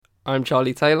I'm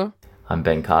Charlie Taylor. I'm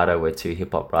Ben Carter. We're two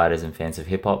hip hop writers and fans of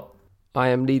hip hop. I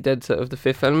am lead editor of The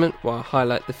Fifth Element, where I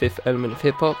highlight the fifth element of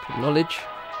hip hop, knowledge.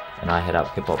 And I head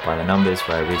up Hip Hop by the Numbers,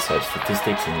 where I research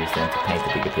statistics and use them to paint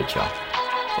the bigger picture.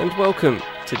 And welcome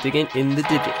to Digging in the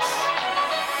Digits.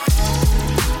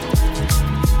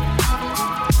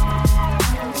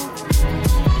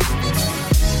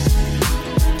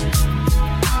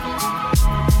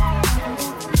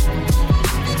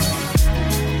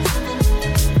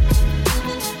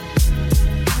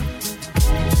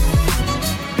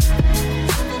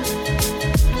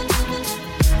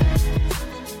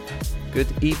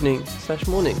 Good evening /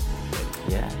 morning.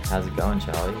 Yeah, how's it going,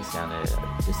 Charlie? You sounded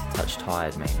just a touch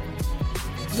tired, mate.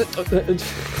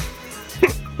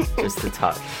 Just a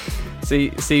touch. See.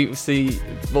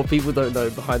 What people don't know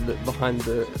behind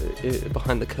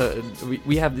the curtain,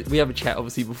 we have a chat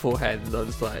obviously beforehand, and I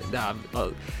was like, nah.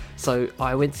 So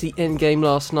I went to see Endgame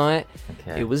last night.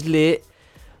 Okay. It was lit,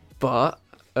 but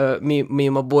me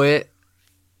and my boy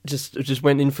just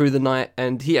went in through the night,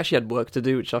 and he actually had work to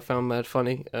do, which I found mad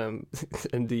funny. And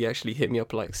he actually hit me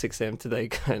up at like 6 a.m.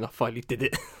 today, and I finally did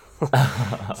it.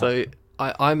 So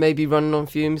I may be running on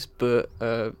fumes, but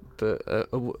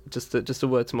just a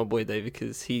word to my boy Dave,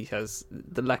 because he has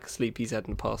the lack of sleep he's had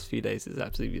in the past few days is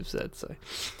absolutely absurd. So,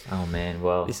 oh man,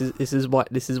 well, this is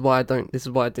why I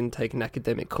didn't take an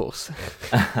academic course.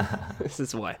 This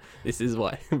is why.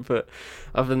 But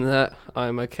other than that,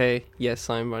 I'm okay. Yes,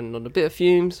 I'm running on a bit of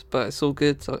fumes, but it's all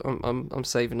good. So I'm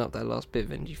saving up that last bit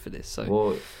of energy for this. So,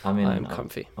 well, I mean, I'm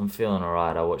comfy. I'm feeling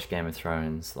alright. I watched Game of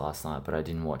Thrones last night, but I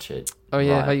didn't watch it. Oh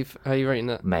yeah, right. how you rating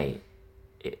that, mate?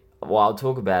 Well, I'll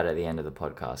talk about it at the end of the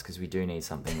podcast, because we do need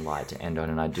something light to end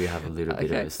on, and I do have a little bit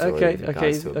of a story with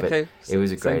regards to it. But it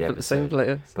was a great episode.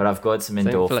 But I've got some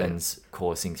endorphins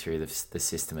coursing through the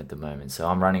system at the moment, so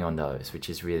I'm running on those, which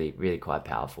is really, really quite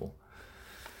powerful.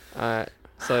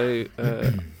 So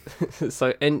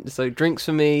drinks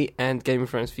for me and Game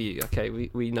of Thrones for you. Okay,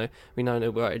 we know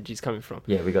where our energy's coming from.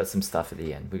 Yeah, we got some stuff at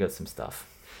the end. We got some stuff.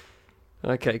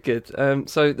 Okay, good.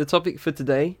 So the topic for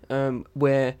today,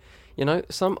 where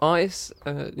some artists,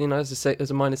 as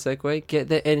a minor segue, get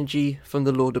their energy from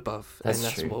the Lord above.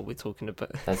 That's true. What we're talking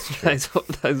about. That's true.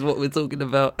 That's what we're talking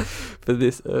about for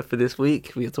this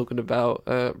week. We are talking about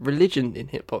religion in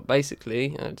hip hop,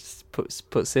 basically. Just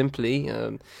put simply,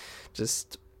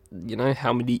 just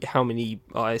how many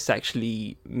artists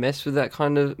actually mess with that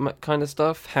kind of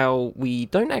stuff. How we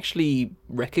don't actually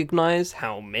recognize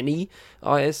how many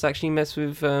artists actually mess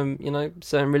with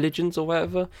certain religions or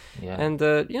whatever. Yeah. And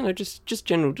just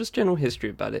general history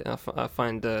about it. I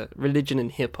find religion and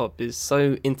hip hop is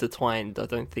so intertwined. I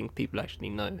don't think people actually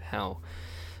know how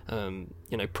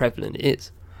prevalent it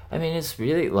is. I mean, it's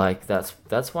really like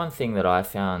that's one thing that I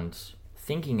found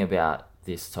thinking about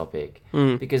this topic,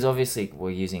 because obviously we're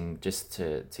using, just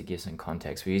to give some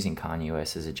context, we're using Kanye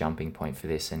West as a jumping point for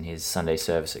this and his Sunday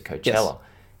service at Coachella. Yes.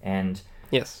 And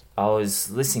yes, I was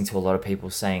listening to a lot of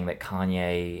people saying that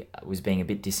Kanye was being a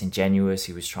bit disingenuous.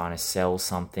 He was trying to sell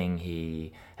something.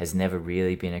 He has never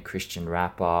really been a Christian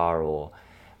rapper, or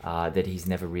that he's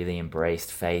never really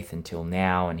embraced faith until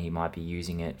now, and he might be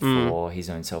using it for his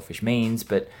own selfish means.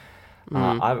 But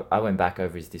I went back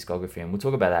over his discography, and we'll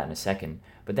talk about that in a second.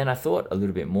 But then I thought a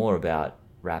little bit more about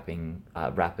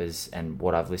rappers and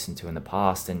what I've listened to in the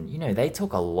past, and they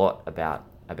talk a lot about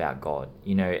God.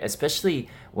 Especially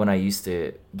when I used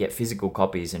to get physical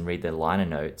copies and read their liner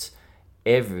notes.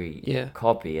 Every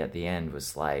copy at the end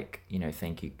was like,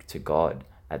 thank you to God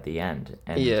at the end.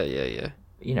 And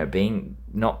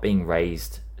not being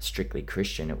raised strictly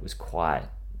Christian, it was quite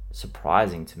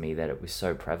surprising to me that it was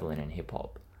so prevalent in hip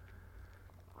hop.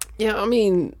 Yeah, I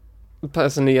mean,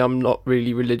 personally, I'm not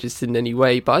really religious in any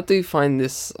way, but I do find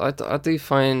I do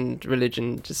find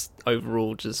religion just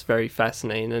overall just very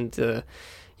fascinating, and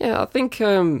I think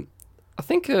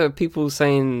people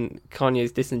saying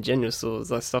Kanye's disingenuous or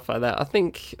stuff like that. I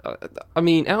think, I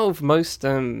mean, out of most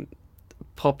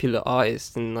popular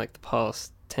artists in like the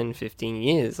past 10-15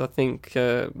 years, I think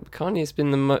Kanye's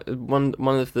been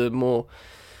one of the more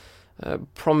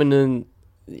prominent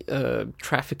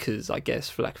traffickers, I guess,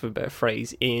 for lack of a better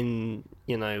phrase, in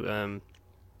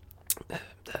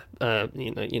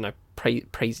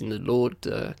praising the Lord,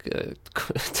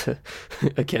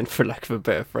 again, for lack of a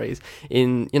better phrase,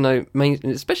 in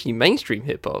especially mainstream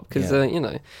hip hop, because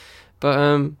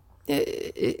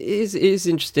it is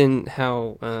interesting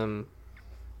how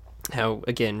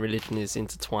again religion is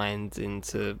intertwined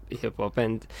into hip hop,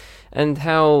 and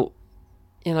how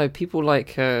people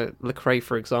like Lecrae,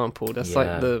 for example. That's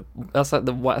like the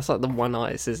one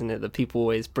artist, isn't it, that people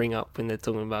always bring up when they're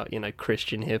talking about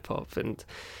Christian hip hop, and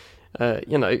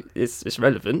you know, it's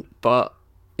relevant, but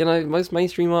you know, most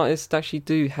mainstream artists actually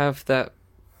do have that,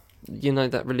 you know,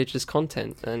 that religious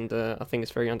content, and I think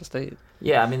it's very understated.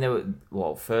 Yeah, I mean,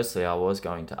 firstly, I was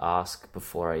going to ask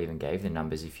before I even gave the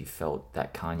numbers if you felt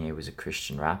that Kanye was a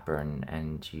Christian rapper,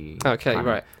 and you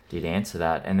did answer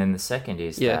that. And then the second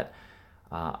is that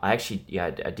I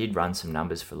did run some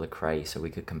numbers for Lecrae so we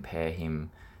could compare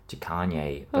him to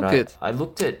Kanye. But I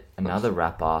looked at another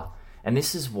rapper, and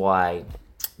this is why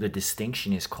the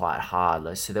distinction is quite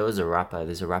hard. So there's a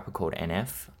rapper called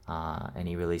NF, and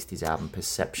he released his album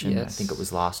Perception. Yes. I think it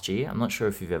was last year. I'm not sure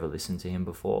if you've ever listened to him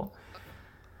before.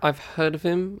 I've heard of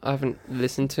him. I haven't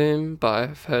listened to him, but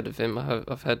I've heard of him.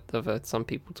 I've heard some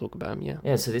people talk about him. Yeah.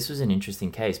 Yeah. So this was an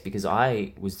interesting case because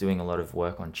I was doing a lot of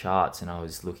work on charts, and I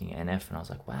was looking at NF, and I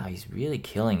was like, wow, he's really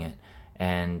killing it.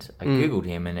 And I googled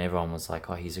him, and everyone was like,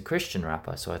 oh, he's a Christian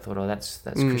rapper. So I thought, oh, that's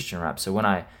Christian rap. So when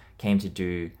I came to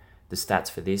do the stats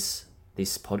for this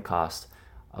podcast,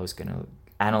 I was going to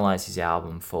analyze his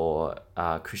album for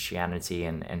Christianity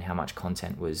and how much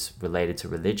content was related to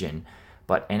religion.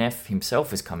 But NF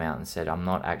himself has come out and said, I'm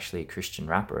not actually a Christian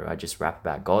rapper. I just rap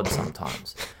about God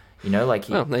sometimes. You know, like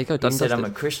he said, I'm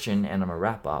a Christian and I'm a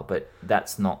rapper, but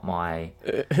that's not my,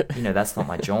 that's not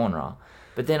my genre.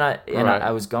 But then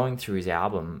I was going through his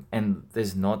album, and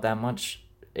there's not that much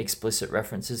explicit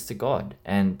references to God,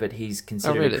 but he's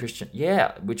considered a Christian.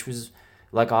 Yeah, which was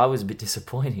like, I was a bit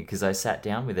disappointed because I sat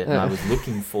down with it and I was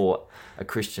looking for a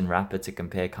Christian rapper to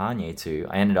compare Kanye to.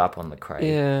 I ended up on Lecrae.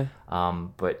 Yeah.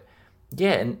 But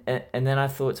yeah, and then I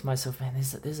thought to myself, man,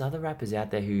 there's other rappers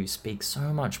out there who speak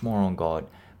so much more on God,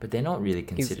 but they're not really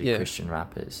considered Christian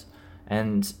rappers.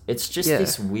 And it's just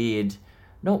this weird,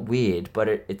 not weird, but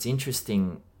it's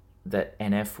interesting that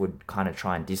NF would kind of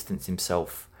try and distance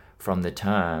himself from the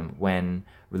term when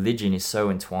religion is so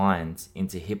entwined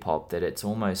into hip hop that it's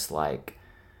almost like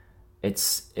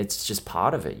it's just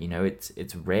part of it. You know,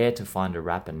 it's rare to find a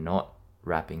rapper not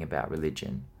rapping about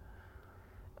religion.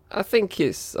 I think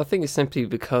it's simply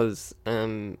because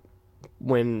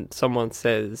when someone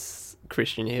says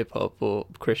Christian hip hop or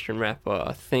Christian rapper,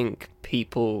 I think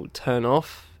people turn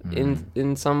off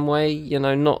in some way, you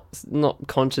know, not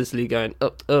consciously going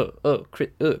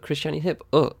Christianity hip,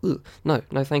 no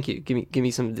thank you, give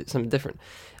me something different.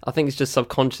 I think it's just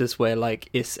subconscious where like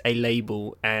it's a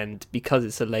label, and because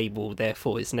it's a label,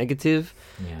 therefore it's negative.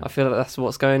 I feel like that's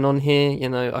what's going on here. You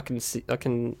know, I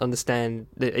can understand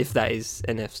if that is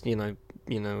NF's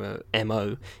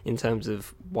MO in terms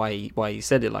of why he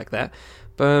said it like that,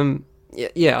 but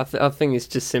I think it's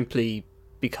just simply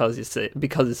because it's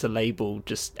a label,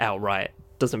 just outright.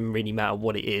 Doesn't really matter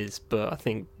what it is, but I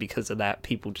think because of that,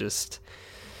 people just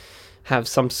have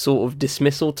some sort of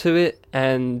dismissal to it,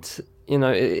 and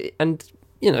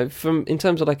from in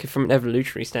terms of like from an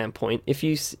evolutionary standpoint, if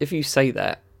you say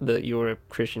that you're a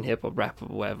Christian hip hop rapper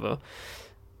or whatever,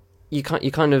 you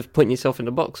kind of putting yourself in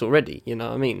the box already, you know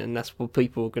what I mean? And that's what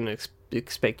people are going to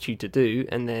expect you to do,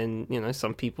 and then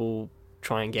some people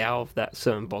try and get out of that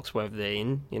certain box wherever they're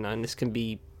in, and this can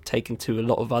be taken to a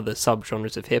lot of other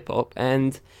subgenres of hip hop,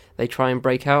 and they try and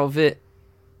break out of it,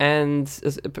 and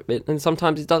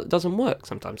sometimes it doesn't work.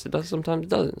 Sometimes it does, sometimes it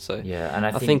doesn't. So yeah, and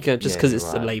I think just because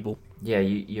it's a label. Yeah,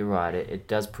 you're right. It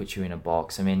does put you in a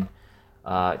box. I mean,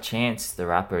 Chance the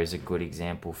rapper is a good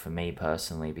example for me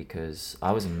personally, because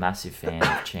I was a massive fan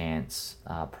of Chance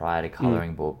prior to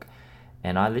Colouring Book,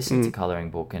 and I listened to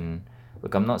Colouring Book, and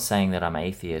look, I'm not saying that I'm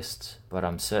atheist, but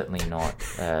I'm certainly not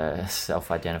a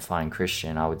self-identifying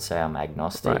Christian. I would say I'm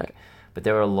agnostic. Right. But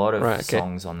there were a lot of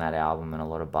songs on that album and a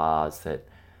lot of bars that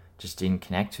just didn't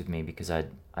connect with me because I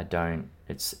don't.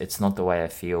 It's not the way I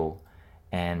feel,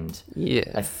 and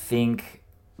I think,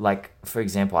 like, for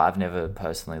example, I've never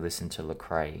personally listened to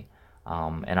Lecrae,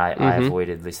 and I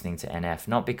avoided listening to NF,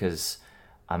 not because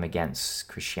I'm against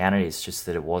Christianity. It's just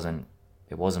that it wasn't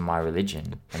my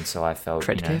religion, and so I felt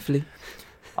tread carefully.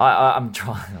 I'm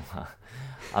trying.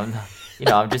 I'm not,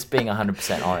 I'm just being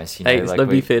 100% honest. Hey, like, don't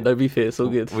be fair. It's all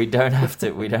good. We don't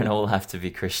all have to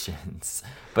be Christians,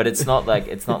 but it's not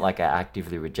like I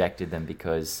actively rejected them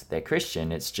because they're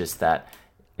Christian. It's just that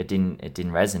it didn't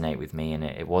resonate with me, and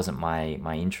it wasn't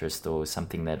my interest or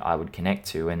something that I would connect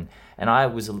to. And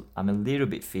I'm a little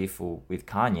bit fearful with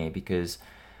Kanye because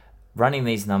running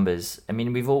these numbers, I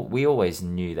mean, we always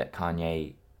knew that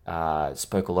Kanye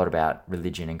spoke a lot about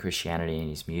religion and Christianity in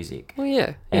his music. Well,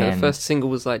 yeah. And the first single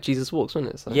was like Jesus Walks,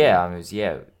 wasn't it? So,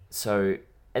 So,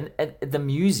 and the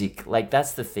music, like,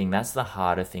 that's the thing. That's the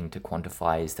harder thing to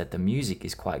quantify, is that the music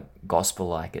is quite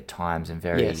gospel-like at times and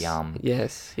very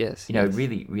yes.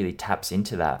 really really taps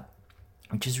into that,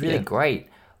 which is really great.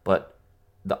 But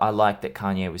I like that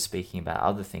Kanye was speaking about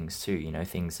other things too, you know,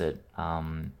 things that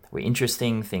were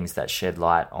interesting, things that shed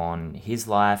light on his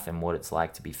life and what it's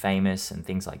like to be famous and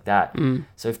things like that.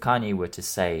 So if Kanye were to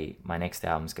say, my next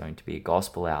album's going to be a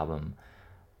gospel album,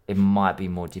 it might be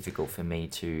more difficult for me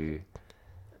to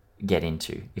get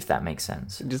into, if that makes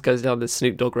sense. It just goes down the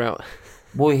Snoop Dogg route.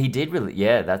 Well, he did really,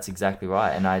 yeah, that's exactly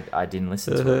right. And I didn't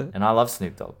listen to it. And I love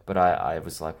Snoop Dogg, but I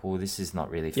was like, well, this is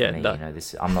not really for me. No. You know,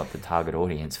 I'm not the target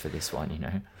audience for this one, you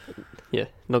know. Yeah,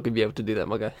 not gonna be able to do that,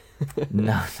 my guy.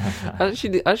 No. I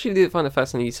actually did find it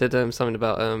fascinating. You said something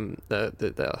about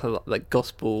the like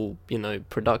gospel, you know,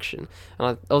 production,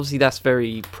 and obviously that's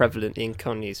very prevalent in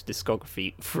Kanye's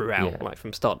discography throughout, like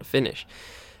from start to finish.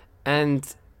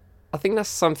 And I think that's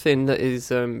something that is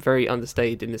very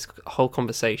understated in this whole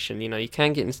conversation. You know, you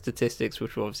can get into statistics,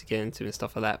 which we'll obviously get into and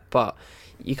stuff like that, but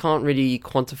you can't really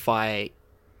quantify.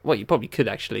 Well, you probably could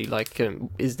actually. Like,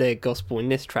 is there gospel in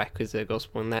this track? Is there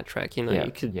gospel in that track? You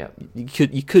know,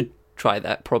 you could try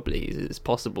that. Probably it's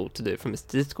possible to do it from a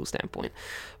statistical standpoint,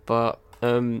 but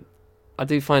I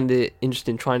do find it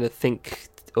interesting trying to think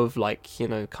of, like, you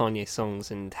know, Kanye songs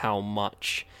and how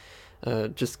much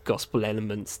just gospel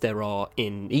elements there are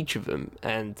in each of them,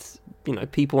 and you know,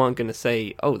 people aren't going to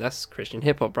say, "Oh, that's Christian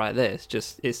hip hop right there." It's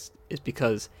just it's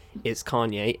because it's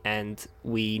Kanye, and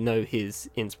we know his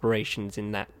inspirations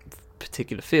in that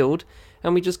particular field,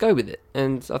 and we just go with it.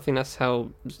 And I think that's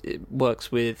how it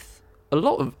works with a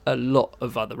lot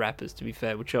of other rappers, to be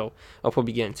fair, which I'll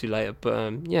probably get into later.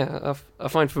 But yeah, I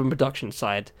find from a production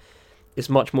side, it's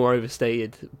much more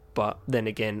overstated, but then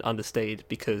again understated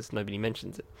because nobody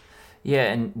mentions it.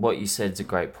 Yeah, and what you said is a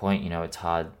great point. You know, it's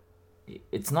hard.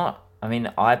 It's not. I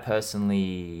mean, I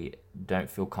personally don't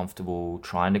feel comfortable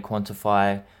trying to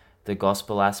quantify the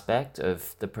gospel aspect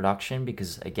of the production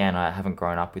because, again, I haven't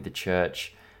grown up with the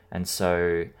church, and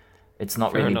so it's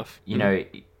not Fair really. enough. You know,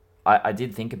 I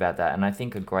did think about that, and I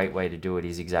think a great way to do it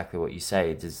is exactly what you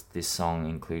say. Does this song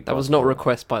include gospel? That was not a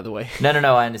request, by the way. No,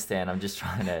 I understand. I'm just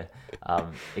trying to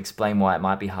explain why it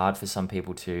might be hard for some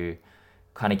people to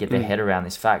kind of get their head around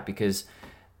this fact, because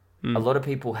a lot of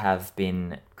people have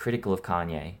been critical of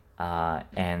Kanye,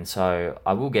 and so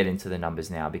I will get into the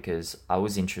numbers now because I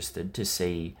was interested to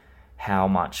see how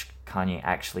much Kanye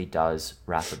actually does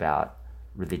rap about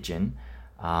religion.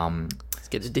 Let's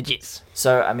get the digits.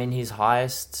 So, I mean, his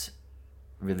highest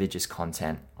religious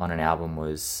content on an album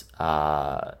was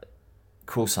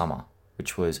Cruel Summer,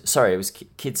 which was, sorry, it was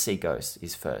Kids See Ghosts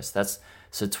is first. That's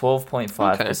so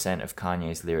 12.5% of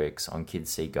Kanye's lyrics on Kids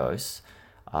See Ghosts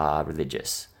are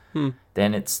religious.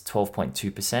 Then it's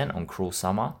 12.2% on Cruel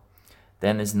Summer.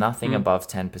 Then there's nothing above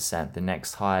 10%. The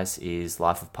next highest is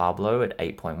Life of Pablo at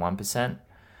 8.1%.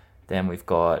 Then we've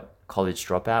got College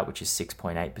Dropout, which is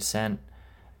 6.8%.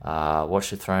 Watch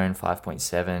the Throne,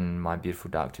 5.7%. My Beautiful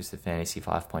Dark Twisted Fantasy,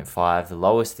 5.5%. The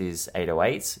lowest is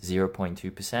 808s,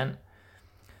 0.2%.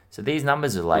 So these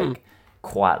numbers are like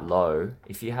quite low.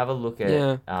 If you have a look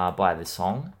at by the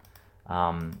song,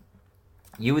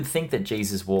 you would think that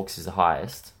Jesus Walks is the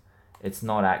highest. It's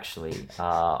not actually.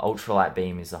 Ultralight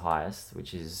Beam is the highest,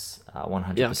 which is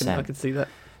 100%. Yeah, I can see that.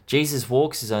 Jesus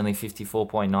Walks is only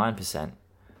 54.9%.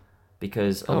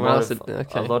 Because a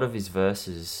lot of his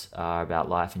verses are about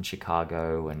life in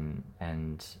Chicago and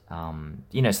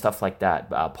you know, stuff like that,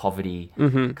 poverty,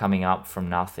 coming up from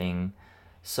nothing.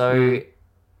 So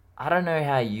I don't know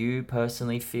how you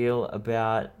personally feel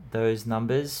about those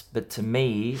numbers, but to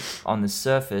me, on the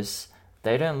surface,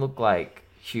 they don't look like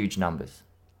huge numbers.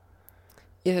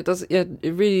 Yeah, it does. Yeah,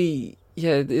 it really.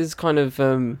 Yeah, it is kind of.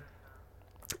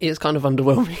 It's kind of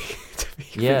underwhelming.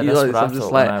 Yeah, that's what I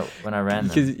thought when I ran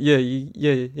them. Yeah,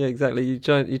 exactly. You're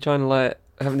trying to like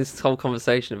having this whole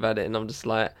conversation about it, and I'm just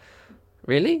like,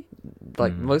 really?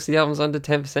 Like most of the albums under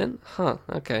 10%? Huh?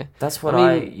 Okay. That's what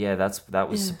that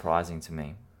was surprising to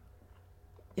me.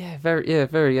 Yeah, very. I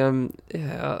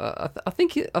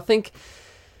think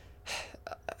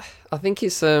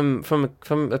it's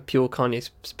from a pure Kanye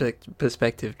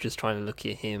perspective, just trying to look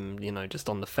at him, you know, just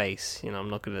on the face. You know, I'm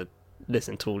not gonna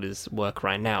listen to all his work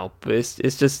right now, but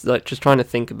it's just like just trying to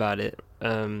think about it.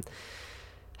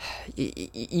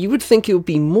 You would think it would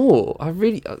be more.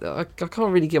 I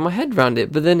can't really get my head around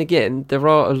it. But then again, there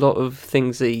are a lot of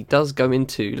things that he does go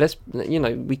into.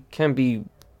 We can be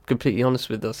completely honest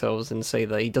with ourselves and say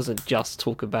that he doesn't just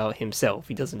talk about himself.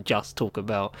 He doesn't just talk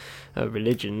about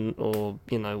religion or,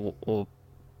 you know, or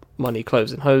money,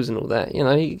 clothes and hoes and all that. You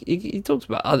know, he talks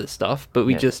about other stuff, but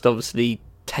we just obviously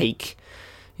take,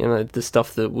 you know, the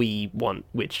stuff that we want,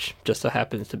 which just so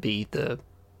happens to be the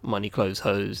money, clothes,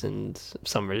 hoes, and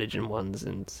some religion ones,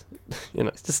 and you know,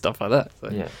 it's just stuff like that. So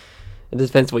it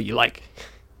depends what you like.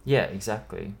 Yeah,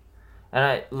 exactly.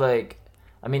 And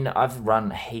I mean, I've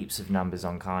run heaps of numbers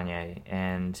on Kanye,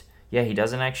 and yeah, he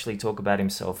doesn't actually talk about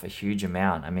himself a huge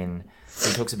amount. I mean,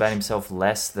 he talks about himself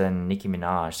less than Nicki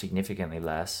Minaj, significantly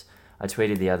less. I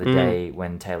tweeted the other Mm. day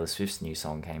when Taylor Swift's new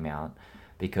song came out,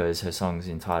 because her song's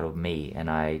entitled Me, and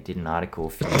I did an article a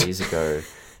few years ago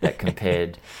that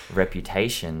compared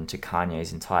Reputation to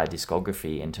Kanye's entire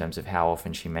discography in terms of how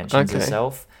often she mentions Okay.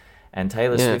 herself. And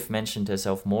Taylor Yeah. Swift mentioned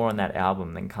herself more on that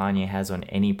album than Kanye has on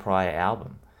any prior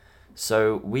album.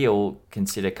 So we all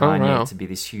consider Oh Kanye wow. to be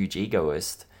this huge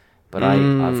egoist, but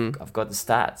Mm. I've got the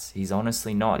stats. He's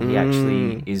honestly not. He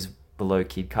actually Mm. is below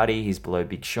Kid Cudi. He's below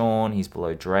Big Sean. He's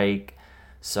below Drake.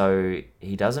 So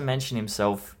he doesn't mention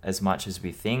himself as much as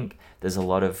we think. There's a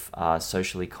lot of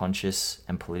socially conscious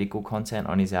and political content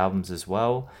on his albums as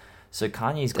well. So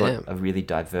Kanye's got Damn. a really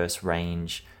diverse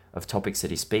range of topics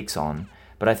that he speaks on.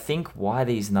 But I think why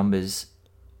these numbers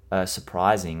are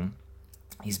surprising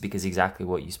is because exactly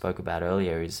what you spoke about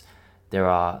earlier is there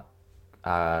are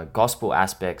gospel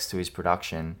aspects to his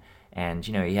production, and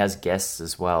you know he has guests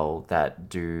as well that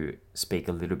do speak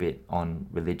a little bit on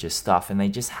religious stuff, and they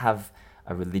just have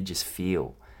a religious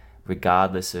feel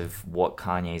regardless of what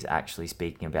Kanye is actually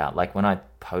speaking about. Like when I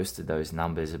posted those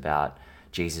numbers about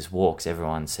Jesus Walks,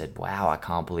 everyone said, wow, I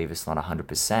can't believe it's not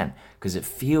 100%, because it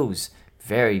feels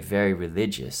very, very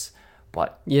religious,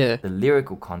 but Yeah. the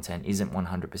lyrical content isn't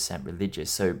 100%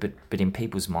 religious. So, but in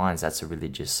people's minds, that's a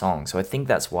religious song. So I think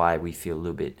that's why we feel a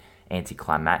little bit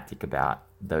anticlimactic about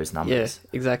those Yeah. numbers.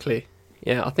 Exactly.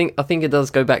 Yeah. I think it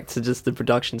does go back to just the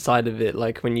production side of it.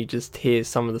 Like when you just hear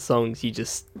some of the songs, you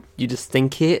just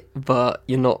think it, but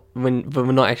but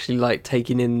we're not actually like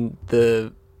taking in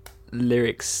the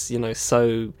lyrics.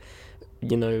 So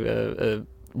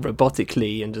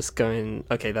robotically and just going,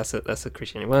 okay, that's a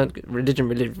Christian word, religion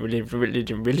bar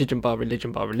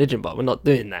religion bar religion bar. We're not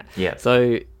doing that. Yeah,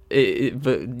 So,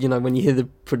 but when you hear the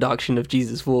production of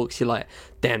Jesus Walks, you're like,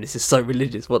 damn, this is so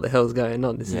religious. What the hell's going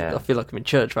on? yeah, I feel like I'm in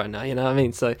church right now. You know what I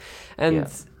mean? So, and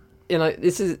yeah,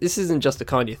 this isn't just a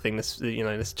Kanye thing. Let's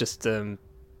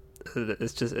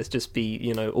just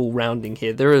be all rounding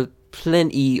here. There are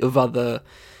plenty of other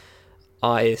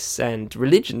artists and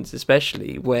religions,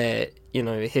 especially where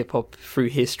hip hop through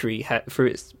history,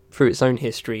 through its own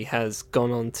history, has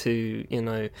gone on to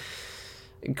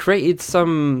created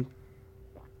some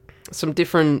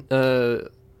different.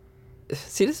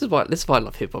 See, this is why I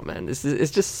love hip hop, man. It's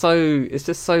just so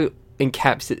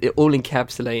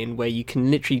encapsulating, where you can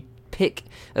literally pick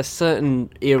a certain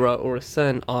era or a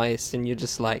certain artist, and you're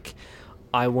just like,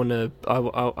 I wanna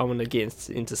get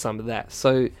into some of that.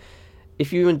 So,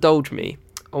 if you indulge me,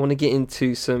 I want to get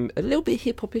into a little bit of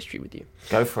hip hop history with you.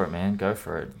 Go for it, man. Go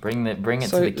for it. Bring it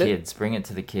So to the kids. Bring it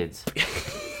to the kids.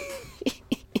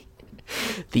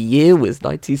 The year was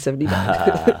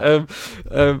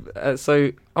 1979.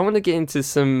 So I want to get into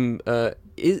some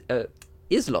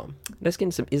Islam. Let's get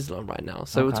into some Islam right now.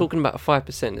 So we're Okay. talking about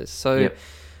 5%ers. So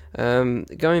Yep.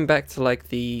 going back to like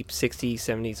the 60s,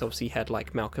 70s, obviously you had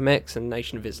like Malcolm X and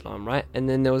Nation of Islam, right? And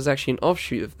then there was actually an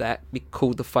offshoot of that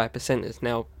called the 5%ers.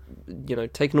 Now,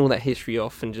 taking all that history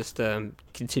off and just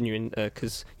continuing,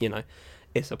 because,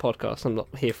 it's a podcast, I'm not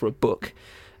here for a book.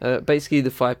 Basically,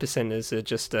 the 5%ers are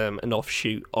just an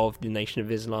offshoot of the Nation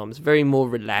of Islam. It's very more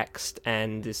relaxed,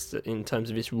 and it's in terms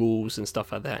of its rules and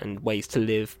stuff like that, and ways to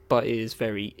live, but it is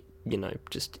very,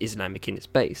 just Islamic in its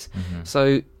base. Mm-hmm.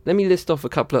 So let me list off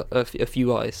a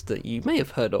few artists that you may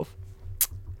have heard of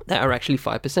that are actually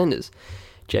 5%ers.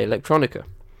 Jay Electronica,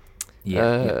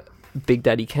 Yeah. Big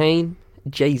Daddy Kane,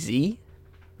 Jay-Z.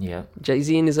 Yeah.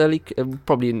 Jay-Z in his early,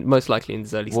 probably most likely in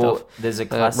his early Well, stuff. there's a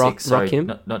classic. Sorry,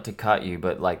 Rakim. not to cut you,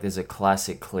 but like there's a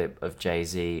classic clip of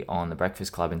Jay-Z on The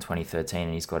Breakfast Club in 2013,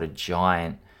 and he's got a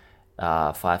giant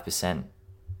 5%.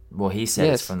 Well, he said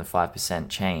it's Yes. from the 5%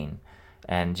 chain,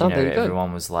 and There you go.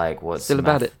 everyone was like, "What's Still the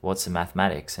about it. What's the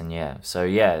mathematics?" And yeah, so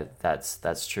yeah,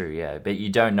 that's true. Yeah, but you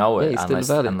don't know Yeah, it he's still unless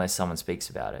about it. unless someone speaks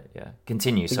about it. Yeah,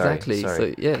 continue. Sorry, Exactly.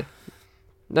 sorry. So yeah,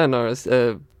 no, it's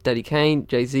Daddy Kane,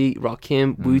 Jay-Z,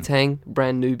 Rakim, Wu-Tang,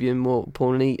 Brand Nubian, more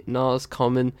importantly, Nas,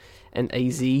 Common, and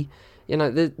AZ. These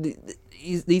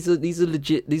are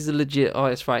legit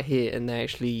artists right here, and they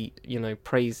actually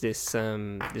praise this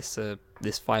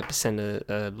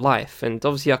 5% life. And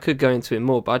obviously, I could go into it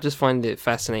more, but I just find it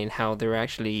fascinating how they're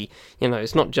actually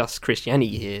it's not just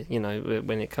Christianity here.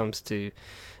 When it comes to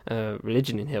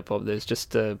religion in hip hop, there's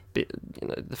just a bit.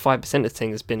 The 5%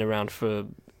 thing has been around for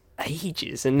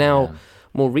ages, and now Yeah.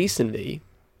 more recently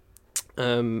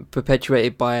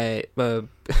perpetuated by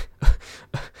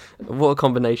what a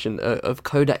combination of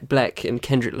Kodak Black and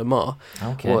Kendrick Lamar.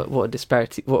 Okay. What a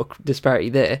disparity! What a disparity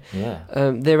there. Yeah.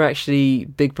 They're actually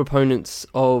big proponents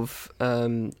of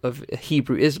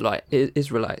Hebrew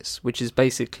Israelites, which is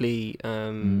basically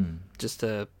just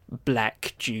a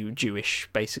black Jewish,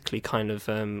 basically kind of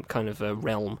a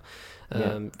realm.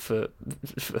 For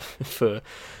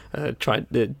trying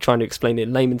to explain it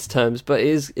in layman's terms, but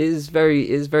is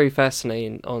very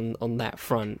fascinating on that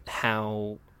front.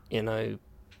 How, you know,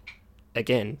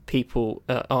 again, people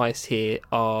artists here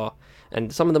are,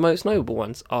 and some of the most notable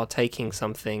ones are taking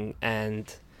something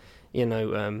and, you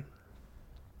know,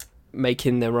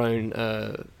 making their own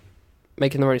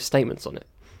statements on it.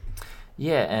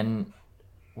 Yeah, and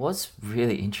what's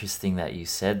really interesting that you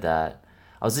said that.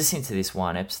 I was listening to this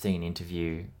one Epstein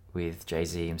interview with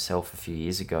Jay-Z himself a few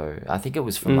years ago. I think it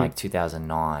was from like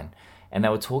 2009. And they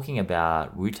were talking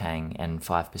about Wu-Tang and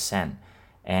 5%.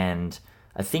 And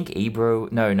I think it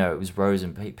was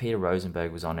Peter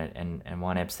Rosenberg was on it. And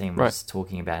Juan Epstein was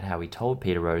talking about how he told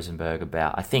Peter Rosenberg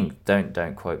about, I think,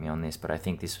 don't quote me on this, but I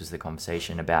think this was the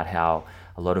conversation about how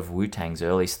a lot of Wu-Tang's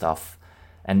early stuff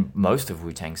and most of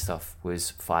Wu-Tang's stuff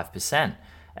was 5%.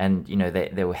 And, you know,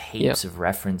 there were heaps of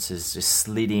references just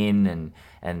slid in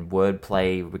and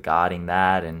wordplay regarding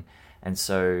that. And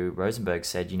so Rosenberg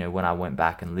said, you know, when I went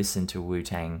back and listened to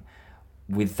Wu-Tang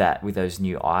with those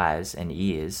new eyes and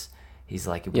ears, he's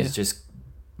like, it was just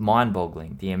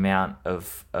mind-boggling, the amount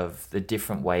of the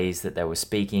different ways that they were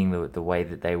speaking, the way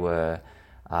that they were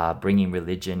bringing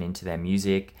religion into their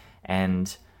music.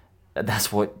 And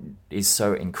that's what is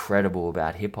so incredible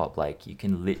about hip-hop. Like, you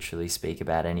can literally speak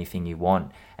about anything you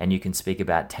want, and you can speak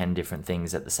about 10 different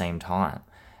things at the same time.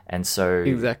 And so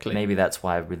maybe that's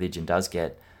why religion does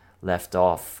get left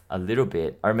off a little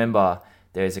bit. I remember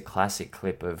there's a classic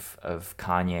clip of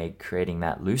Kanye creating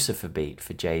that Lucifer beat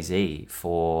for Jay-Z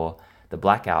for the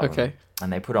Black album. Okay.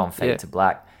 And they put on Fade to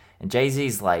Black. And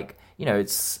Jay-Z's like, you know,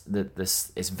 it's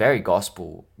very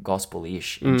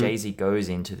gospel-ish. And Jay-Z goes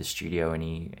into the studio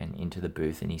and into the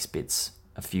booth and he spits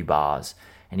a few bars,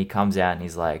 and he comes out and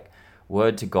he's like,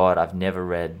 "Word to God, I've never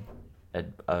read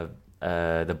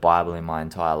the Bible in my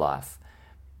entire life,"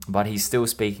 but he's still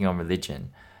speaking on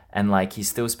religion, and like he's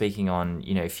still speaking on,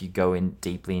 you know, if you go in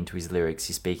deeply into his lyrics,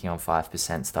 he's speaking on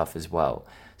 5% stuff as well.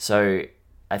 So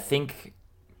I think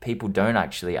people don't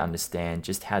actually understand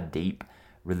just how deep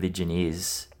religion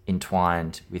is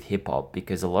entwined with hip-hop,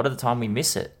 because a lot of the time we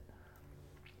miss it.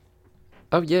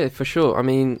 Oh yeah, for sure. I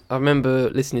mean, I remember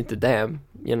listening to Damn,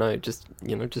 just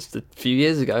a few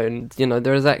years ago, and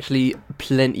there is actually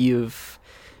plenty of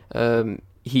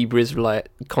Hebrew Israelite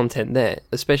content there,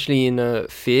 especially in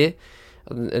Fear.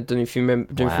 I don't know if you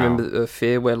remember. Don't remember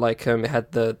Fear, where like it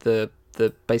had the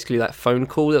basically that phone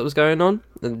call that was going on,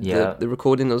 and the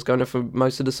recording that was going on for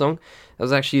most of the song. That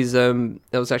was actually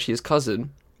his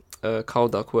cousin, Carl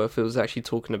Duckworth. It was actually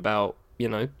talking about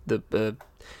the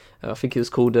I think it was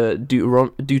called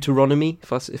Deuteronomy,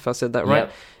 if I said that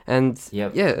right. And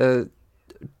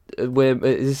where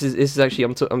this is actually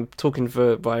I'm talking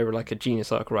via like a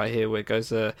Genius article right here, where it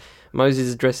goes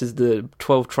Moses addresses the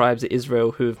 12 tribes of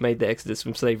Israel who have made the exodus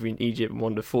from slavery in Egypt and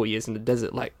wandered 4 years in the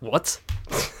desert. Like, what?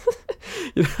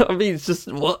 You know what I mean? It's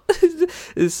just what?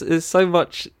 There's so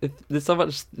much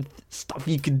stuff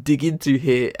you can dig into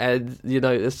here, and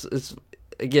it's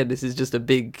again, this is just a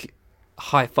big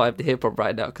high five to hip hop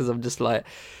right now, because I'm just like,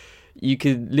 you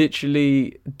can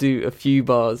literally do a few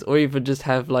bars, or even just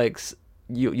have like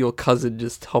your cousin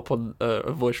just hop on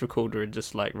a voice recorder and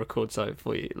just like record something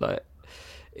for you. Like,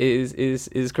 it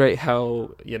is great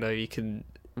how you can,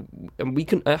 and we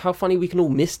can, how funny we can all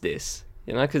miss this.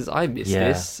 Because I missed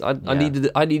this. I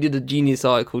needed a Genius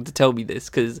article to tell me this,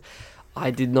 because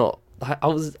I did not.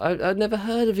 I'd never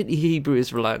heard of it Hebrew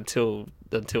Israelite until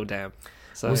Damn.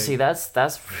 So, well, see, that's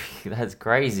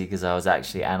crazy, because I was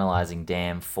actually analyzing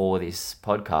Damn for this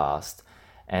podcast,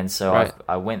 and so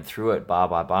I went through it bar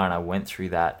by bar, and I went through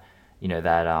that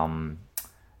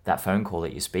that phone call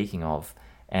that you're speaking of,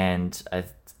 and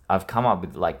I've come up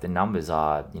with, like, the numbers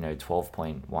are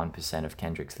 12.1% of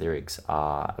Kendrick's lyrics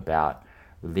are about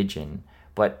religion.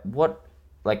 But what,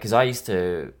 like, because I used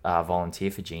to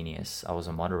volunteer for Genius. I was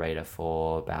a moderator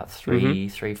for about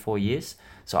 4 years,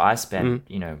 so I spent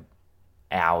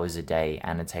hours a day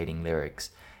annotating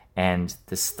lyrics. And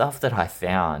the stuff that I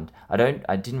found, I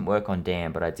didn't work on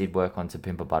Damn, but I did work on To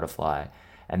Pimp a Butterfly,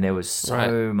 and there was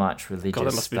so much religious stuff.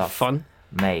 God, that must be fun.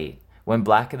 Mate, when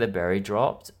Black of the Berry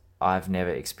dropped, I've never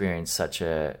experienced such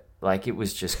a, like, it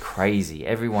was just crazy.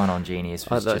 Everyone on Genius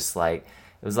was just like,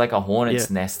 it was like a hornet's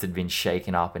nest had been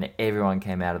shaken up, and everyone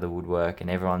came out of the woodwork, and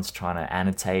everyone's trying to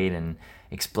annotate and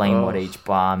explain what each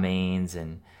bar means,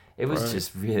 and It was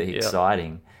just really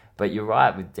exciting. But you're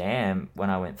right, with Damn,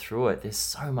 when I went through it, there's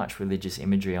so much religious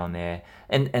imagery on there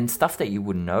and stuff that you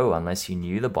wouldn't know unless you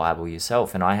knew the Bible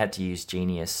yourself. And I had to use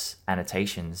Genius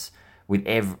annotations with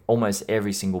almost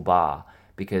every single bar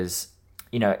because,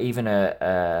 you know, even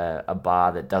a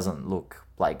bar that doesn't look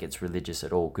like it's religious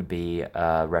at all could be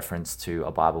a reference to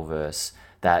a Bible verse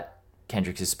that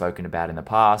Kendrick has spoken about in the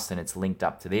past, and it's linked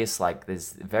up to this. Like,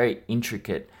 there's very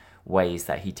intricate ways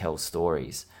that he tells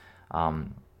stories.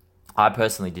 I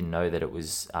personally didn't know that it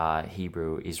was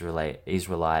Hebrew,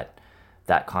 Israelite,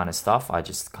 that kind of stuff. I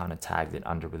just kind of tagged it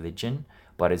under religion,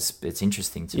 but it's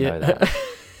interesting to know that.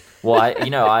 Well,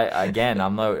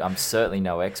 I'm certainly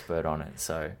no expert on it,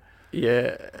 so.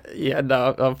 No,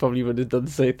 I probably would have done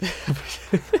the same thing.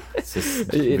 It's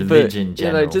just religion,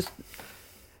 general.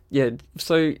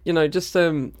 So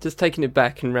just taking it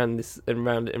back and round this and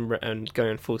round it and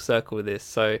going full circle with this.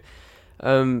 So,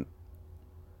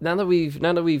 now that we've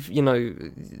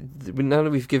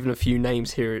given a few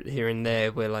names here and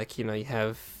there, where, like, you know, you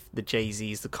have the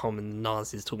Jay-Z's, the Common, the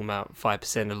Nas's talking about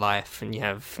 5% of life, and you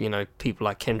have, you know, people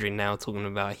like Kendrick now talking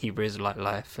about Hebrew Israelite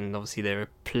life, and obviously there are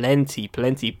plenty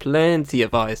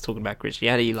of artists talking about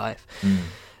Christianity life.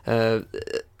 I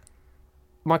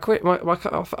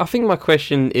think my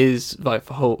question is, like,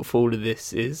 for all of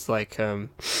this is like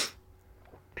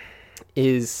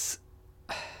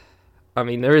I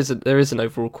mean, there is an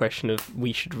overall question of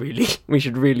we should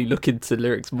really look into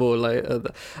lyrics more. Like,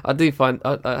 I do find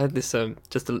I had this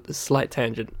just a slight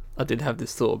tangent. I did have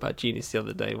this thought about Genius the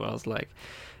other day where I was like,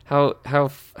 how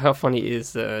funny it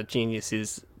is Genius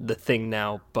is the thing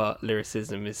now, but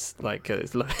lyricism is like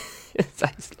it's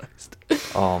lowest.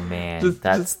 Oh man,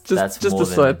 that's just more a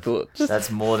than, side thought. That's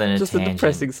more than a just tangent. A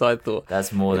depressing side thought.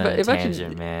 That's more than a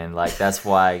tangent, man. Like, that's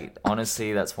why,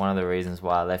 honestly, that's one of the reasons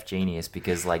why I left Genius,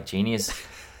 because, like, Genius,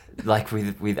 like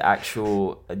with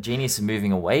actual Genius is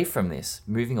moving away from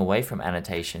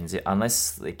annotations.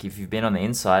 Unless, like, if you've been on the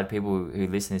inside, people who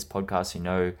listen to this podcast, you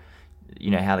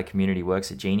know how the community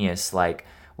works at Genius. Like,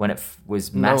 when it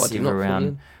was massive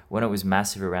around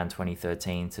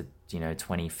 2013 to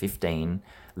 2015,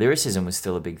 lyricism was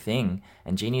still a big thing,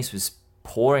 and Genius was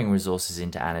pouring resources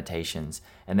into annotations.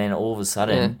 And then all of a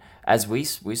sudden, as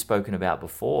we've spoken about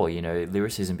before, you know,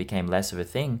 lyricism became less of a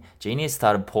thing. Genius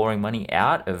started pouring money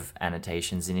out of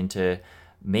annotations and into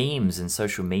memes and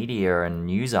social media and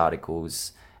news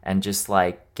articles, and just,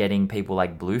 like, getting people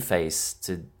like Blueface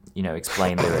to, you know,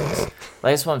 explain lyrics.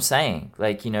 Like, that's what I'm saying.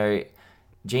 Like, you know,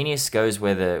 Genius goes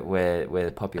where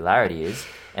the popularity is,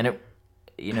 and it,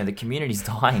 you know, the community's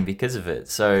dying because of it.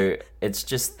 So it's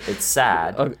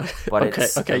sad, but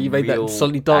it's you made that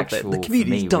solidly dark. The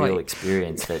community's dying. Real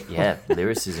experience that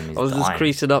lyricism is. I was dying. just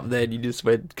creasing up there, and you just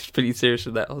went completely serious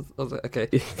with that. I was like, okay.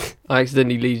 I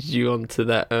accidentally lead you on to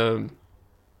that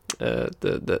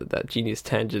that Genius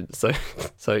tangent.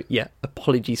 So yeah,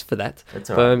 apologies for that. That's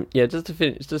all right. Just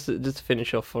to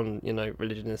finish off on, you know,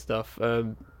 religion and stuff.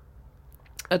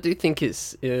 I think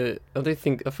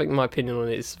my opinion on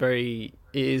it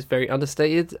is very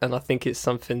understated, and I think it's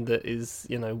something that is,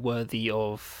 you know, worthy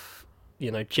of,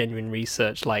 you know, genuine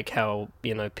research, like how,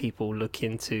 you know, people look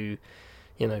into,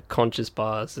 you know, conscious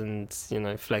bars and, you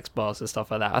know, flex bars and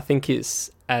stuff like that. I think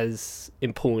it's as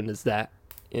important as that.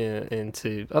 It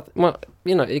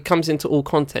comes into all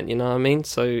content, you know what I mean?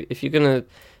 So if you're gonna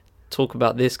talk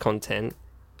about this content,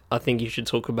 I think you should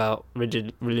talk about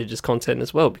religious content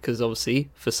as well, because obviously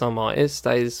for some artists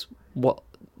that is what,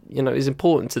 you know, is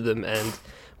important to them, and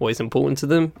what is important to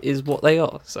them is what they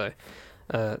are. So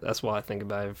that's why I think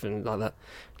about everything like that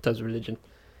in terms of religion.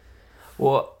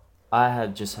 Well, I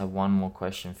have one more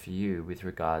question for you with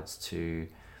regards to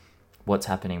what's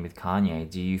happening with Kanye.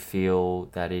 Do you feel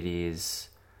that it is,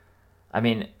 I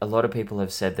mean, a lot of people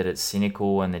have said that it's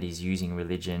cynical and that he's using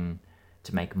religion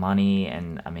to make money,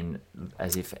 and I mean,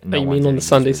 as if no you mean on the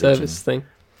Sunday service thing?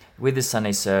 With the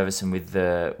Sunday service and with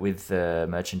the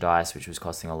merchandise, which was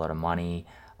costing a lot of money,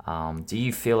 do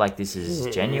you feel like this is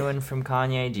genuine from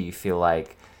Kanye? Do you feel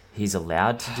like he's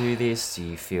allowed to do this? Do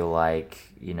you feel like,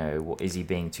 you know, is he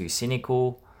being too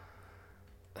cynical?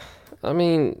 I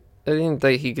mean, at the end of the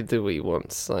day, he could do what he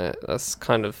wants. That's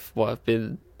kind of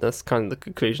the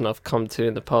conclusion I've come to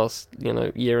in the past, you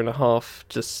know, year and a half.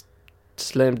 Just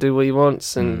let him do what he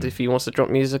wants, and if he wants to drop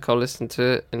music, I'll listen to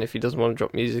it, and if he doesn't want to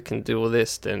drop music and do all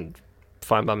this, then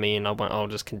fine by me, and I'll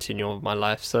just continue on with my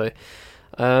life. So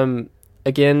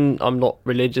again, I'm not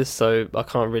religious, so I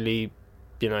can't really,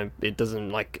 you know, it doesn't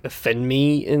like offend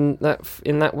me in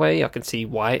that way. I can see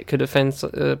why it could offend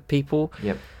people.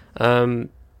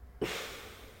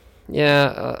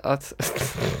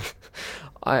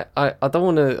 I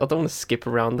don't want to skip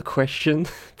around the question,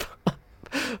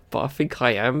 but I think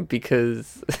I am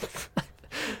because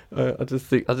I just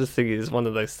think it's one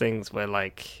of those things where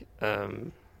like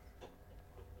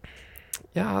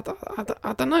yeah,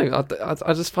 I don't know.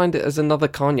 I just find it as another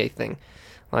Kanye thing.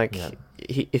 Like, Yeah.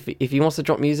 if he wants to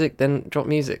drop music, then drop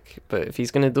music. But if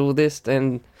he's gonna do all this,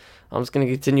 then I'm just gonna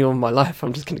continue on my life.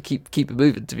 I'm just gonna keep it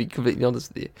moving. To be completely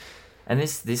honest with you. And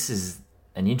this is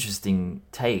an interesting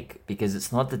take because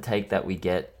it's not the take that we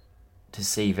get to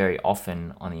see very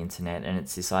often on the internet, and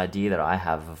it's this idea that I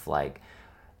have of like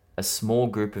a small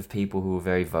group of people who are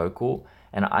very vocal.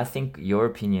 And I think your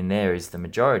opinion there is the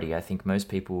majority. I think most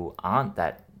people aren't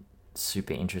that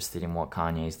super interested in what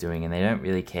Kanye is doing and they don't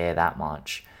really care that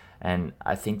much. And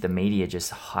I think the media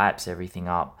just hypes everything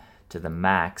up to the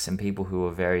max, and people who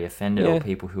are very offended or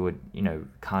people who are,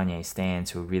 Kanye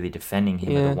stans who are really defending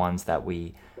him are the ones that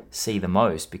we see the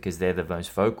most because they're the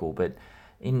most vocal. But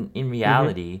in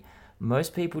reality,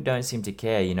 most people don't seem to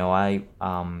care. I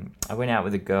went out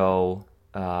with a girl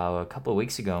a couple of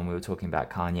weeks ago and we were talking about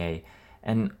Kanye,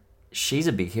 and she's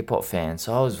a big hip hop fan,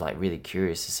 so I was like really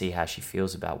curious to see how she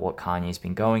feels about what Kanye's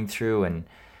been going through, and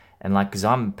like, because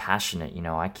I'm passionate,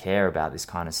 I care about this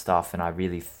kind of stuff and I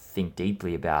really think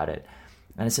deeply about it.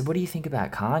 And I said, what do you think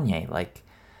about Kanye? Like,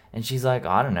 and she's like,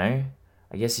 I don't know,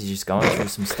 I guess he's just going through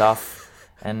some stuff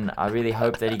and I really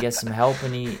hope that he gets some help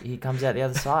and he comes out the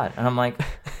other side. And I'm like,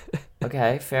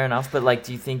 okay, fair enough. But like,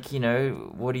 do you think,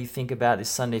 what do you think about this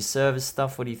Sunday service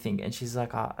stuff? What do you think? And she's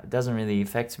like, it doesn't really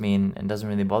affect me and doesn't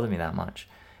really bother me that much.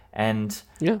 And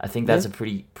I think that's a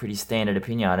pretty standard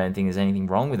opinion. I don't think there's anything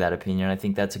wrong with that opinion. I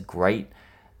think that's a great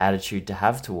attitude to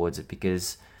have towards it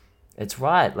because it's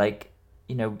right. Like,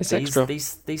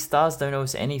 these stars don't owe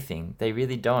us anything. They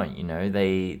really don't.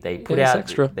 They put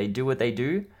out, they do what they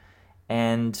do,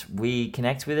 and we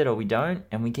connect with it or we don't,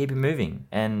 and we keep it moving.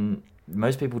 And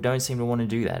most people don't seem to want to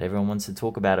do that. Everyone wants to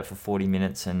talk about it for 40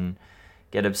 minutes and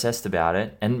get obsessed about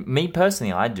it. And me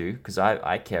personally, I do, because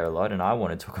I care a lot and I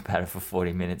want to talk about it for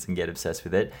 40 minutes and get obsessed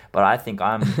with it. But I think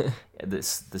I'm the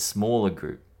smaller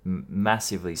group,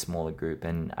 massively smaller group.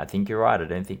 And I think you're right. I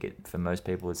don't think for most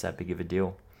people it's that big of a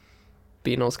deal.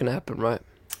 But you know what's going to happen, right?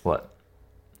 What?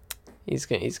 He's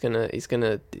gonna do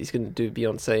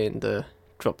Beyonce and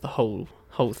drop the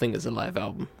whole thing as a live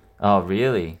album. Oh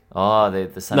really? Oh,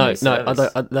 the Sunday service.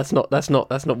 No,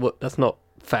 that's not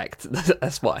fact.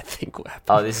 That's what I think will happen.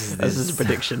 Oh, this is a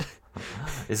prediction.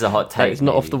 This is a hot take. That is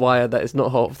not off the wire. That is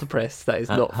not hot off the press. That is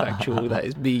not factual. That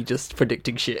is me just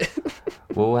predicting shit.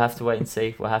 Well, we'll have to wait and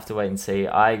see.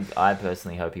 I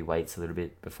personally hope he waits a little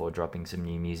bit before dropping some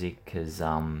new music because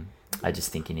I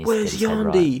just think he needs to get his head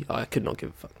right. I could not give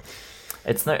a fuck.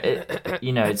 It's no,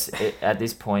 it's at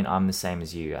this point I'm the same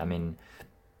as you. I mean,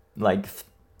 like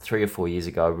 3 or 4 years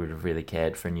ago, I would have really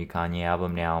cared for a new Kanye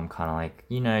album. Now I'm kind of like,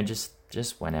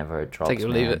 just whenever it drops, take it or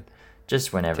leave it.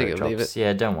 Just whenever it drops.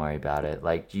 Yeah, don't worry about it.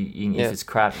 Like if it's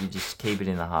crap, you just keep it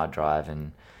in the hard drive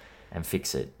and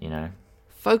fix it.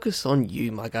 Focus on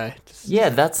you, my guy.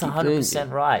 That's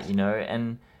 100% right.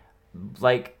 And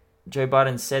like Joe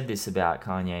Biden said this about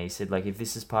Kanye. He said, like, if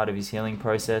this is part of his healing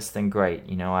process, then great.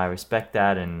 I respect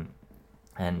that and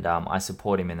I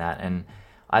support him in that. And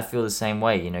I feel the same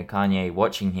way. Kanye,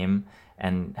 watching him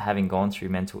and having gone through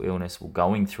mental illness,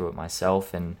 going through it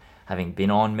myself, and having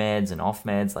been on meds and off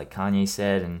meds, like Kanye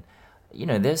said, and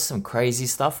there's some crazy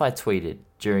stuff I tweeted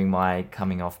during my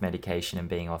coming off medication and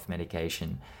being off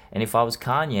medication. And if I was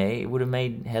Kanye, it would have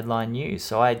made headline news.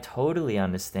 So I totally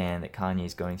understand that Kanye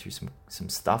is going through some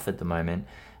stuff at the moment.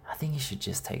 I think you should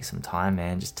just take some time,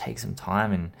 man. Just take some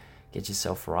time and get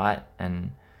yourself right,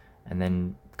 and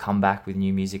then come back with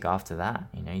new music after that.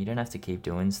 You don't have to keep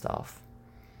doing stuff.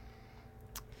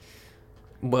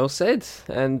 Well said.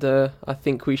 And I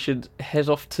think we should head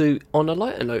off to on a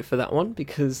lighter note for that one,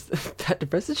 because that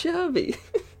depresses shit out of me.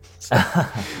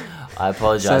 I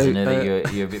apologise. I know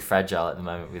that you're a bit fragile at the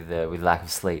moment with lack of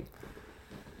sleep.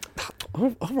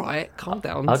 All right, calm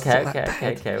down. Okay,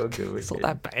 we're good. It's not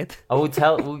that bad. I will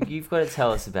tell. Well, you've got to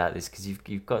tell us about this because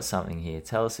you've got something here.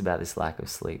 Tell us about this lack of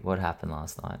sleep. What happened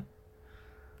last night?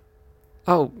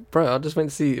 Oh, bro, I just went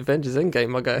to see Avengers Endgame,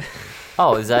 my guy.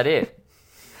 Oh, is that it?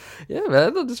 Yeah,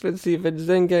 man, I just went to see Avengers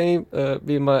Endgame.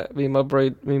 Me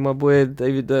and my boy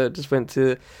David just went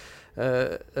to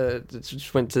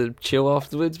chill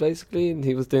afterwards, basically, and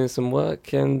he was doing some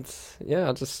work, and we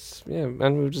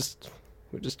were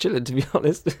just chilling, to be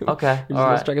honest. Okay, we just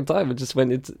lost track of time and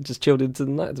just chilled into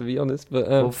the night, to be honest. But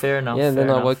well, fair enough. Yeah, and then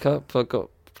I woke up. I got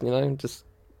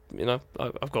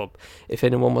I've got. If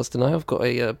anyone wants to know, I've got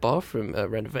a bathroom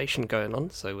renovation going on.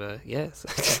 So yes.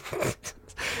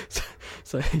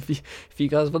 So if you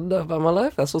guys want to know about my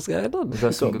life, that's what's going on. We've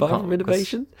got some good bathroom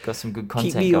renovation. Got some good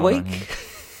content. Keep me going awake. On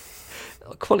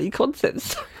here. Quality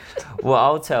content. Well,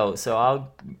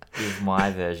 I'll give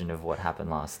my version of what happened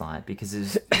last night, because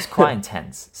it was quite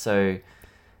intense. So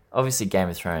obviously Game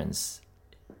of Thrones,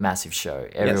 massive show.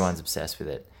 Everyone's obsessed with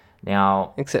it.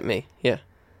 Now, except me. Yeah.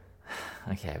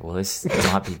 Okay, well, this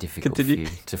might be difficult for you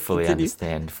to fully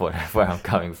understand where I'm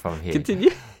coming from here.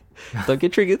 Continue. Don't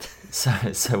get triggered.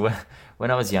 So when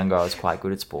I was younger, I was quite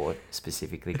good at sport,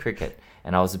 specifically cricket,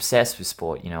 and I was obsessed with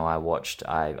sport. You know,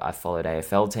 I followed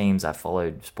AFL teams, I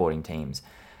followed sporting teams,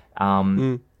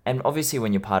 and obviously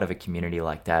when you're part of a community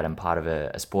like that and part of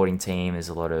a sporting team, there's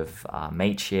a lot of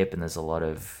mateship, and there's a lot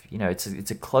of, you know, it's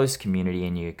a close community,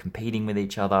 and you're competing with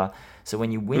each other. So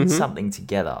when you win something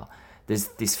together, there's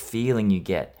this feeling you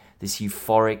get, this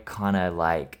euphoric kind of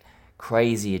like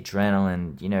crazy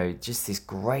adrenaline, you know, just this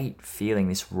great feeling,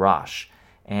 this rush.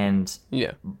 And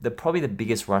probably the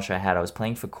biggest rush I had, I was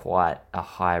playing for quite a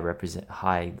high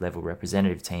level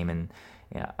representative team, and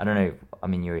I don't know, I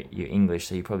mean, you're English,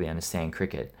 so you probably understand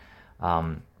cricket.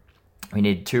 We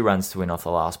needed 2 runs to win off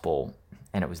the last ball,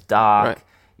 and it was dark. Right.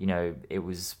 You know,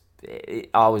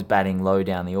 I was batting low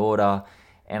down the order,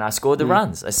 and I scored the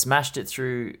runs. I smashed it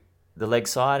through the leg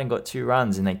side and got 2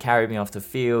 runs, and they carried me off the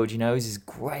field. You know, it was this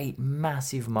great,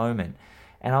 massive moment.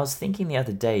 And I was thinking the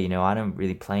other day, you know, I don't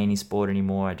really play any sport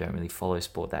anymore. I don't really follow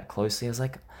sport that closely. I was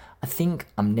like, I think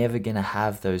I'm never going to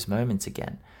have those moments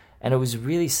again. And it was a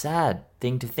really sad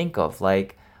thing to think of.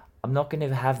 Like, I'm not going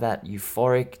to have that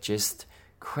euphoric, just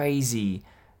crazy,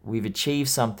 we've achieved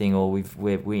something, or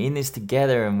we're in this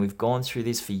together, and we've gone through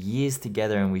this for years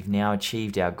together, and we've now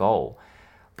achieved our goal.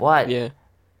 But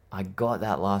I got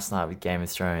that last night with Game of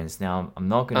Thrones. Now, I'm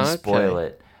not going to spoil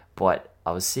it, but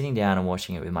I was sitting down and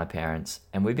watching it with my parents,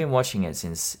 and we've been watching it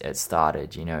since it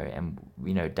started, you know, and,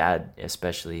 you know, Dad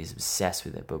especially is obsessed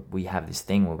with it, but we have this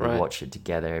thing where we watch it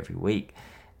together every week.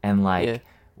 And like,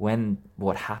 when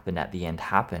what happened at the end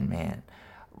happened, man,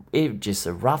 it just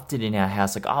erupted in our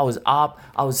house. Like, I was up,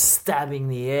 I was stabbing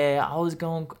the air, I was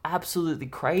going absolutely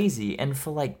crazy. And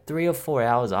for like 3 or 4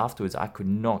 hours afterwards, I could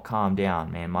not calm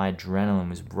down, man. My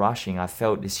adrenaline was rushing. I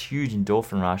felt this huge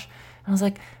endorphin rush. And I was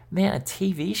like, man, a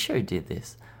TV show did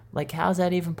this. Like, how's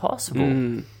that even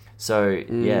possible? So,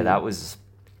 yeah, that was,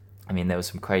 I mean, there was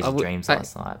some crazy dreams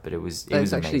last night, but it was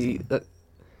amazing.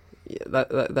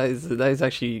 That is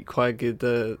actually quite good.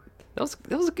 That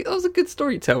was a good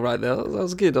story tell right there. That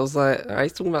was good. I was like,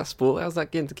 he's talking about sport. I was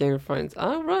like, getting to Game of Thrones.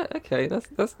 Oh, right, okay. That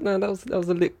was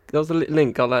a lit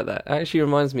link. I like that. It actually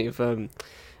reminds me of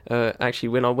actually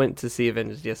when I went to see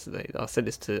Avengers yesterday. I said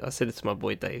this to my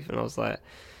boy Dave, and I was like,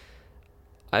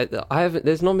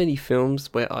 there's not many films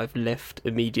where I've left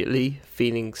immediately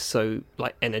feeling so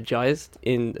like energized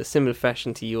in a similar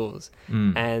fashion to yours.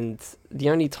 And the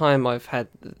only time I've had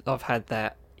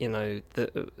that, you know,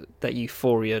 that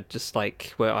euphoria, just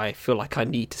like where I feel like I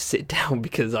need to sit down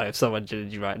because I have so much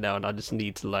energy right now, and I just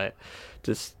need to like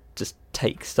just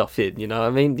take stuff in, you know what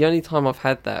I mean? The only time I've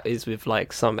had that is with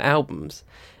like some albums.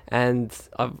 And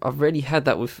I've already had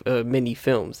that with many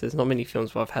films. There's not many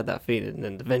films where I've had that feeling,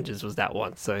 and Avengers was that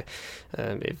one. So,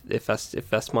 if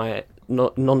that's my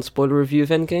non-spoiler review of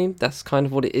Endgame, that's kind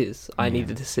of what it is. I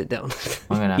needed to sit down,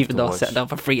 even though I sat down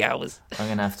for 3 hours. I'm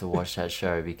gonna have to watch that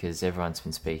show because everyone's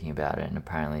been speaking about it, and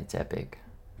apparently it's epic.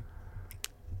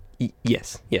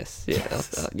 Yes, yeah.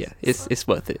 It's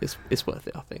worth it. It's worth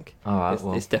it. I think. All right,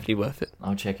 it's definitely worth it.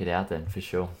 I'll check it out then for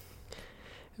sure.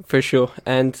 For sure,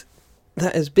 and.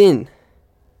 That has been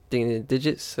Digging in the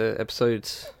Digits, episode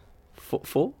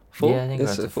 4. Yeah, I think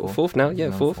it's fourth now.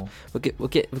 Yeah, fourth. We're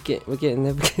getting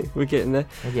there. We're getting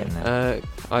there.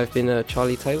 I've been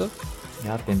Charlie Taylor.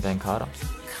 Yeah, I've been Ben Carter.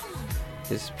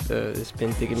 It's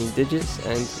been Digging in the Digits,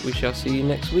 and we shall see you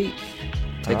next week.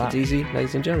 Take it easy,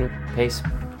 ladies and gentlemen. Peace.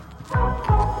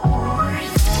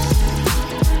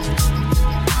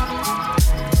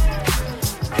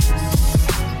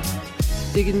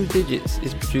 Digging the Digits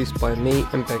is produced by me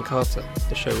and Ben Carter.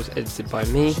 The show was edited by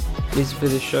me. Music for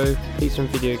this show, Pizza and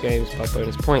Video Games by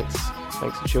Bonus Points.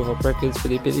 Thanks to Chill Hop Records for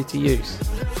the ability to use.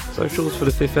 Socials for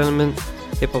The Fifth Element,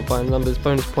 Hip Hop by Numbers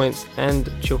Bonus Points,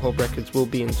 and Chill Hop Records will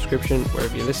be in the description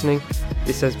wherever you're listening.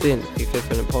 This has been the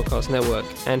Fifth Element Podcast Network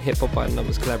and Hip Hop by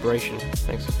Numbers collaboration.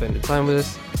 Thanks for spending time with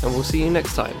us, and we'll see you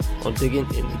next time on Digging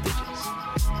in the Digits.